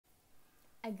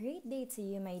A great day to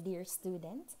you, my dear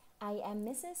student. I am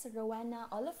Mrs. Rowena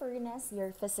Olafurnas,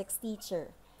 your physics teacher.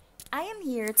 I am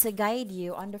here to guide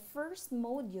you on the first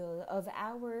module of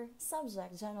our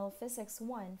subject, General Physics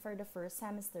 1, for the first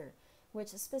semester, which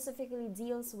specifically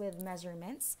deals with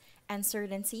measurements,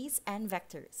 uncertainties, and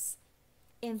vectors.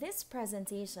 In this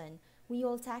presentation, we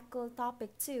will tackle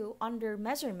topic 2 under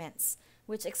measurements,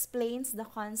 which explains the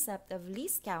concept of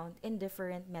least count in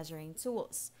different measuring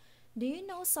tools. Do you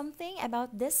know something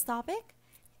about this topic?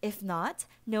 If not,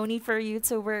 no need for you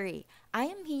to worry. I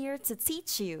am here to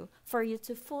teach you for you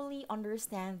to fully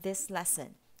understand this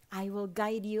lesson. I will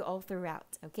guide you all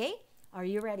throughout, okay? Are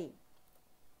you ready?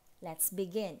 Let's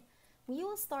begin. We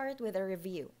will start with a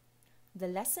review. The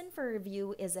lesson for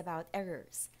review is about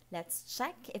errors. Let's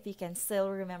check if you can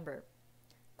still remember.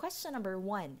 Question number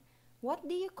 1. What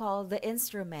do you call the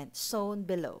instrument shown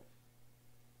below?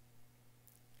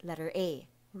 Letter A,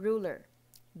 ruler.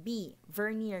 B,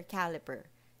 vernier caliper.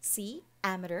 C,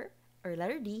 ammeter. Or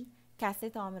letter D,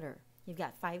 cathetometer. You've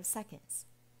got 5 seconds.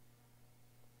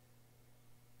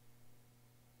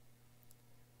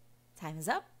 Time is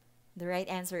up. The right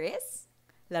answer is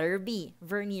letter B,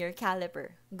 vernier caliper.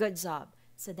 Good job.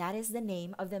 So that is the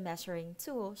name of the measuring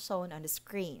tool shown on the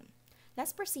screen.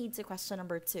 Let's proceed to question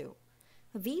number 2.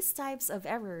 These types of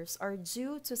errors are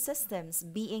due to systems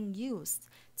being used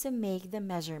to make the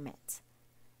measurement.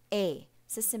 A,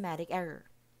 systematic error.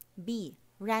 B,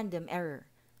 random error.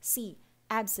 C,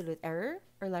 absolute error.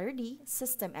 Or letter D,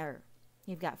 system error.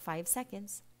 You've got 5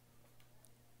 seconds.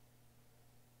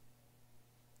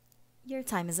 Your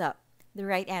time is up. The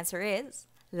right answer is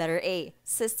letter A,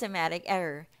 systematic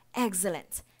error.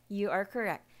 Excellent. You are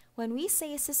correct. When we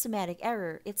say systematic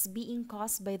error, it's being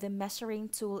caused by the measuring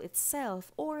tool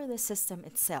itself or the system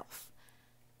itself.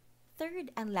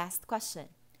 Third and last question.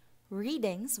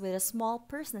 Readings with a small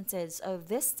percentage of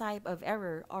this type of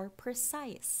error are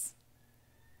precise.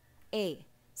 A,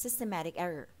 systematic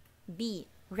error. B,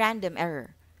 random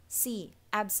error. C,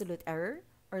 absolute error.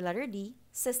 Or letter D,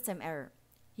 system error.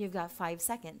 You've got 5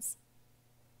 seconds.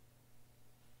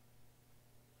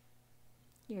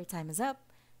 Your time is up.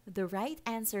 The right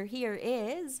answer here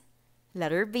is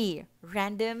letter B,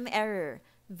 random error.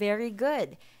 Very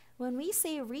good. When we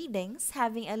say readings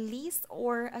having a least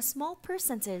or a small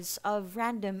percentage of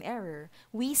random error,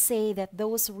 we say that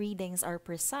those readings are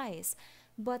precise,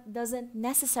 but doesn't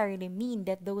necessarily mean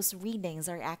that those readings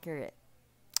are accurate.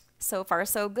 So far,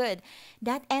 so good.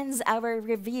 That ends our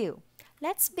review.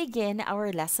 Let's begin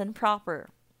our lesson proper.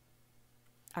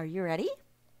 Are you ready?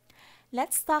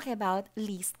 Let's talk about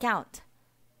least count.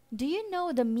 Do you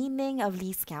know the meaning of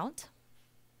least count?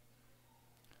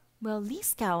 Well,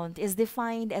 least count is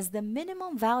defined as the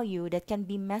minimum value that can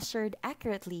be measured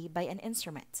accurately by an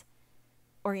instrument.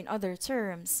 Or in other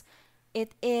terms,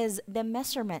 it is the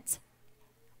measurement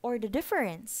or the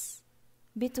difference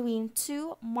between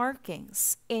two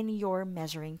markings in your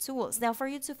measuring tools. Now, for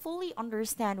you to fully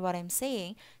understand what I'm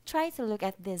saying, try to look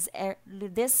at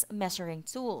this measuring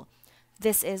tool.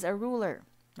 This is a ruler,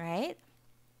 right?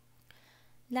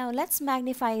 Now, let's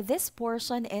magnify this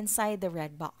portion inside the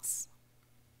red box.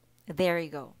 There you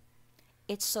go.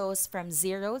 It shows from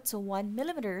 0 to 1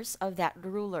 millimeters of that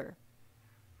ruler.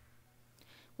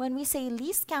 When we say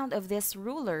least count of this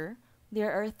ruler,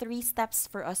 there are 3 steps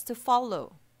for us to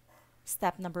follow.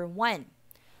 Step number 1,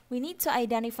 we need to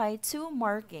identify 2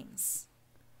 markings,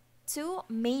 2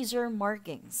 major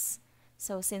markings.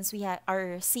 So since we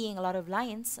are seeing a lot of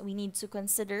lines, we need to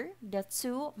consider the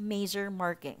 2 major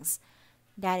markings.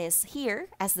 That is here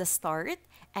as the start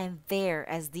and there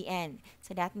as the end.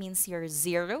 So that means your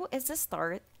 0 is the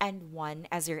start and 1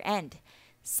 as your end.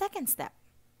 Second step,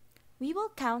 we will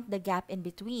count the gap in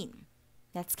between.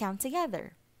 Let's count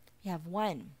together. You have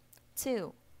 1,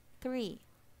 2, 3,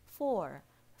 4,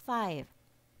 5,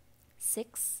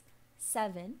 6,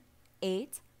 7,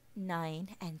 8, 9,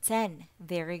 and 10.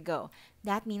 There you go.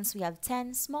 That means we have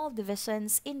 10 small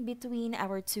divisions in between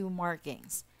our 2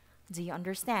 markings. Do you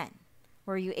understand?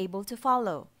 Were you able to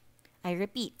follow? I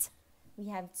repeat, we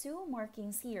have 2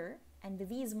 markings here, and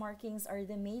these markings are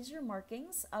the major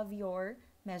markings of your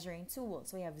measuring tool.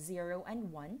 So we have 0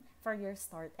 and 1 for your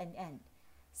start and end.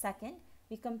 Second,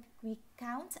 we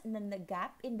count and then the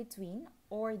gap in between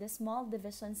or the small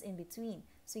divisions in between.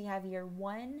 So you have your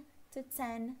 1 to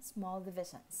 10 small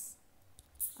divisions.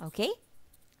 Okay?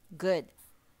 Good.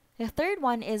 The third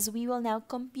one is we will now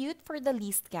compute for the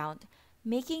least count,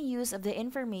 making use of the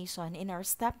information in our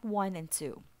step 1 and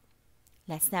 2.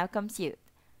 Let's now compute.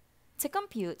 To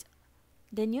compute,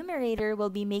 the numerator will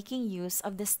be making use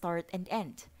of the start and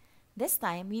end. This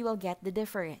time, we will get the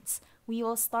difference. We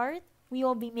will start we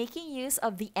will be making use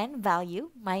of the end value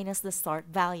minus the start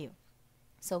value.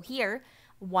 So here,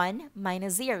 1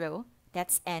 minus 0,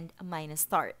 that's end minus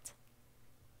start.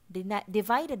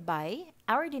 Divided by,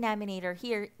 our denominator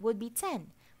here would be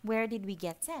 10. Where did we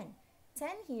get 10? 10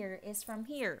 here is from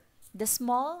here, the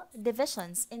small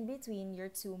divisions in between your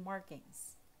two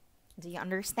markings. Do you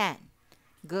understand?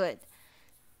 Good.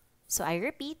 So I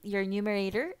repeat, your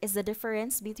numerator is the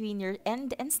difference between your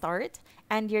end and start,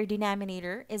 and your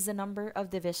denominator is the number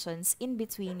of divisions in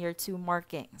between your two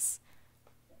markings.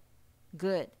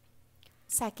 Good.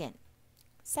 Second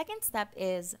step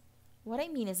is, what I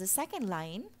mean is the second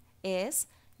line is,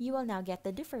 you will now get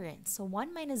the difference. So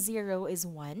 1 minus 0 is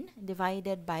 1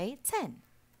 divided by 10.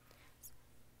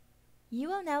 You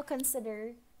will now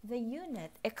consider the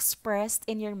unit expressed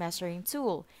in your measuring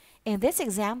tool. In this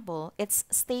example, it's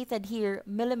stated here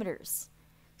millimeters.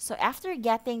 So after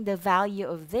getting the value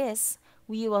of this,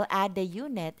 we will add the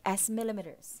unit as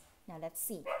millimeters. Now let's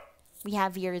see. We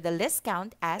have here the list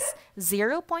count as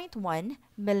 0.1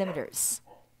 millimeters.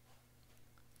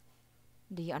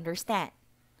 Do you understand?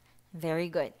 Very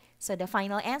good. So the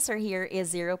final answer here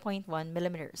is 0.1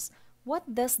 millimeters.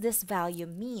 What does this value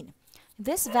mean?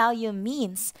 This value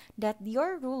means that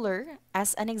your ruler,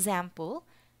 as an example,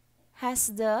 has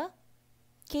the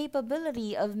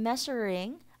capability of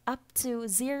measuring up to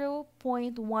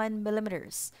 0.1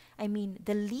 millimeters. I mean,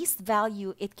 the least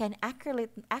value it can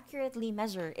accurately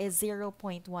measure is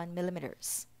 0.1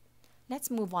 millimeters. Let's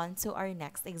move on to our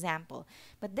next example.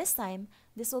 But this time,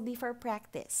 this will be for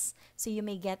practice. So you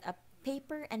may get a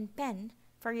paper and pen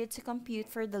for you to compute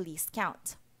for the least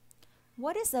count.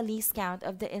 What is the least count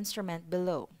of the instrument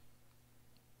below?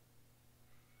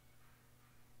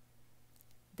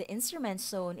 The instrument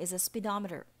shown is a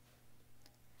speedometer.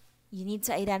 You need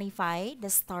to identify the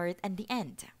start and the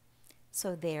end.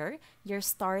 So there, your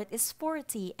start is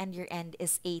 40 and your end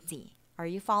is 80. Are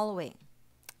you following?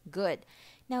 Good.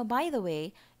 Now, by the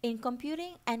way, in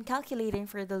computing and calculating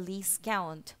for the least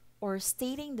count, or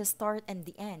stating the start and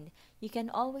the end, you can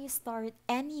always start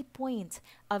any point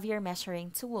of your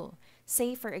measuring tool.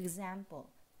 Say, for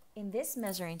example, in this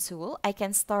measuring tool, I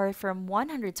can start from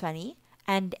 120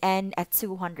 and end at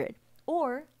 200.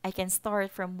 Or I can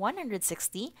start from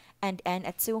 160 and end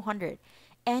at 200.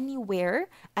 Anywhere,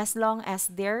 as long as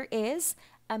there is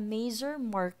a major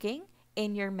marking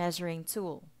in your measuring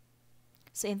tool.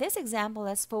 So in this example,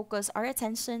 let's focus our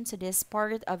attention to this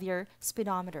part of your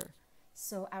speedometer.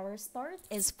 So our start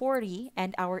is 40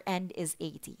 and our end is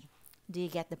 80. Do you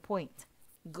get the point?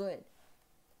 Good.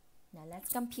 Now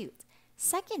let's compute.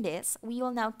 Second is, we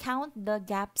will now count the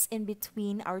gaps in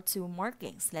between our two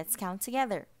markings. Let's count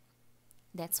together.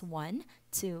 That's 1,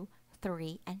 2,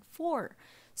 3, and 4.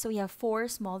 So we have 4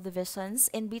 small divisions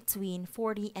in between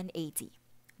 40 and 80.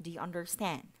 Do you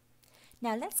understand?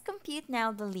 Now let's compute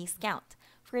now the least count.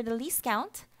 For the least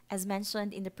count, as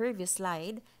mentioned in the previous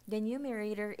slide, the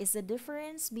numerator is the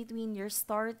difference between your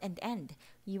start and end.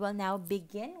 You will now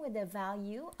begin with the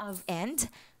value of end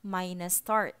minus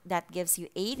start. That gives you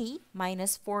 80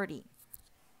 minus 40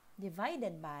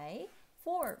 divided by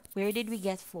 4. Where did we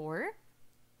get 4?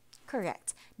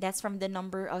 Correct. That's from the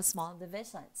number of small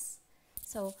divisions.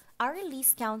 So our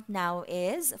least count now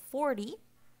is 40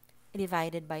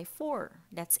 divided by 4.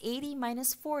 That's 80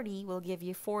 minus 40 will give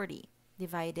you 40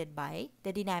 divided by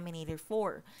the denominator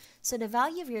 4. So the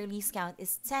value of your least count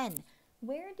is 10.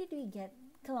 Where did we get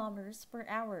kilometers per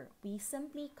hour? We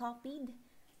simply copied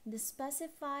the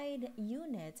specified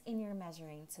unit in your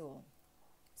measuring tool.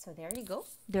 So there you go.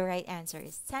 The right answer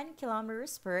is 10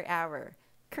 kilometers per hour.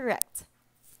 Correct.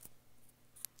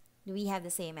 Do we have the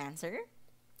same answer?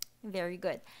 Very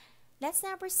good. Let's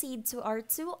now proceed to our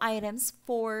 2 items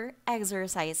for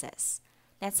exercises.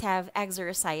 Let's have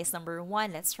exercise number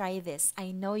 1. Let's try this. I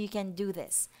know you can do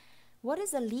this. What is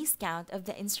the least count of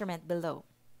the instrument below?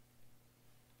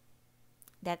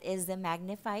 That is the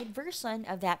magnified version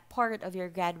of that part of your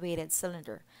graduated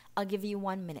cylinder. I'll give you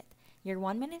 1 minute. Your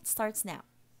 1 minute starts now.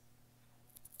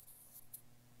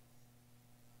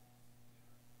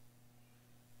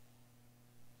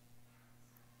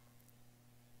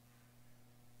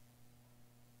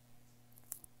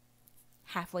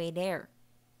 Halfway there.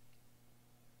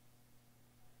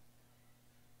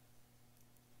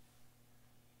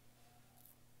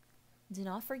 Do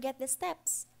not forget the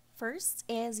steps. First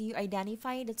is you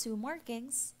identify the 2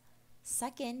 markings.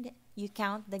 Second, you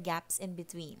count the gaps in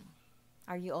between.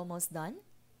 Are you almost done?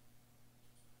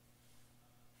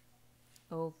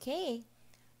 Okay.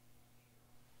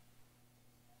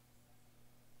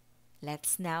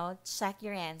 Let's now check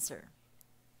your answer.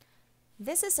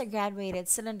 This is a graduated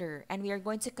cylinder, and we are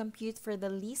going to compute for the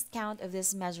least count of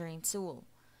this measuring tool.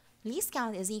 Least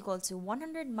count is equal to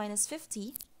 100 minus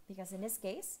 50, because in this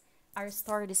case, our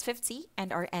start is 50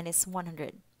 and our end is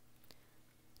 100.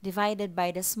 Divided by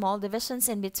the small divisions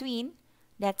in between,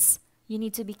 you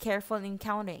need to be careful in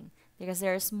counting, because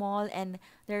there are small and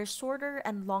there are shorter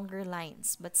and longer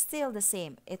lines, but still the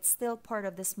same. It's still part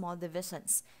of the small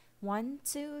divisions. 1,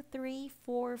 2, 3,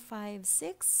 4, 5,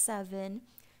 6, 7,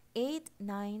 8,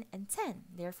 9, and 10.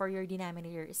 Therefore, your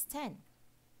denominator is 10.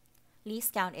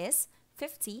 Least count is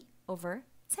 50 over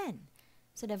 10.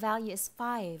 So the value is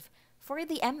 5. For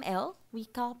the ml, we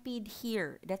copied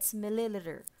here. That's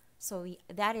milliliter. So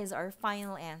that is our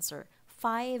final answer.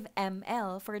 5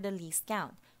 ml for the least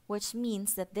count, which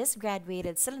means that this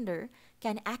graduated cylinder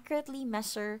can accurately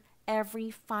measure every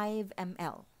 5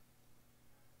 ml.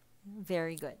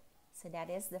 Very good. So that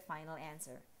is the final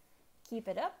answer. Keep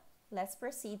it up. Let's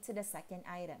proceed to the second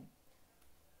item.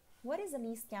 What is the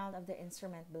least count of the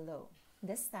instrument below?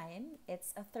 This time,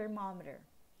 it's a thermometer.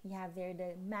 You have there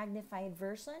the magnified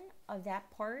version of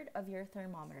that part of your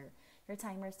thermometer. Your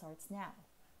timer starts now.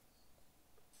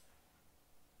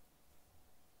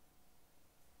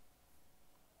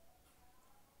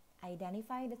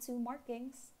 Identify the two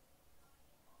markings.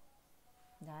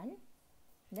 Done.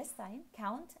 This time,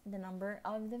 count the number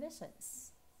of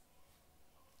divisions.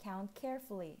 Count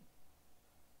carefully.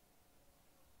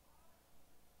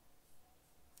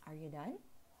 Are you done?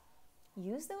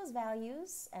 Use those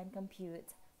values and compute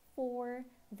for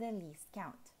the least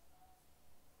count.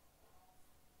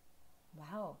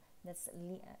 Wow, that's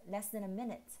less than a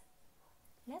minute.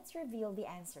 Let's reveal the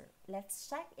answer. Let's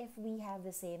check if we have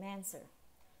the same answer.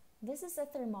 This is a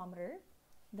thermometer.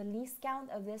 The least count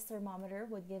of this thermometer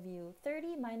would give you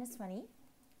 30 minus 20,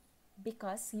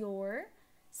 because your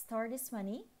start is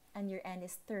 20 and your end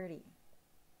is 30.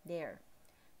 There.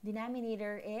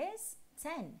 Denominator is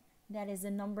 10. That is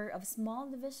the number of small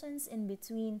divisions in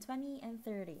between 20 and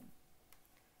 30.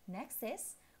 Next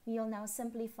is, we will now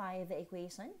simplify the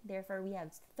equation. Therefore, we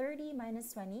have 30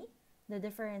 minus 20. The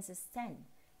difference is 10.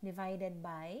 Divided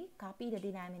by, copy the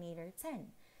denominator, 10.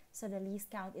 So the least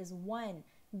count is 1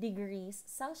 degrees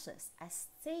Celsius, as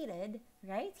stated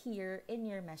right here in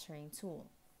your measuring tool.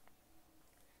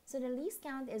 So the least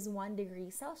count is 1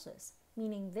 degree Celsius,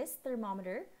 meaning this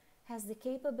thermometer has the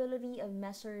capability of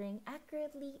measuring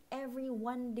accurately every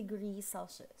 1 degree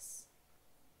Celsius.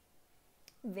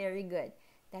 Very good.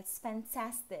 That's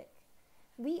fantastic.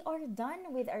 We are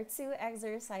done with our 2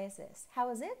 exercises. How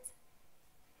was it?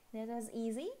 That was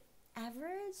easy,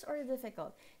 average, or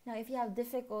difficult? Now, if you have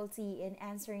difficulty in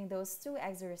answering those 2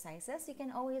 exercises, you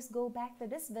can always go back to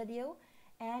this video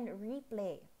and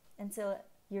replay until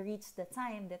you reach the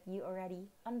time that you already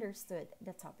understood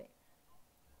the topic.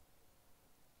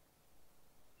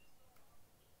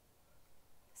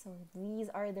 So these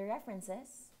are the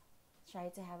references. Try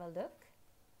to have a look.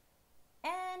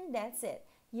 And that's it.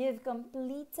 You've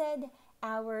completed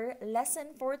our lesson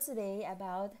for today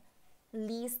about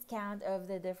least count of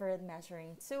the different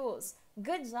measuring tools.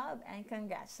 Good job and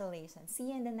congratulations. See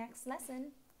you in the next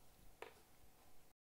lesson.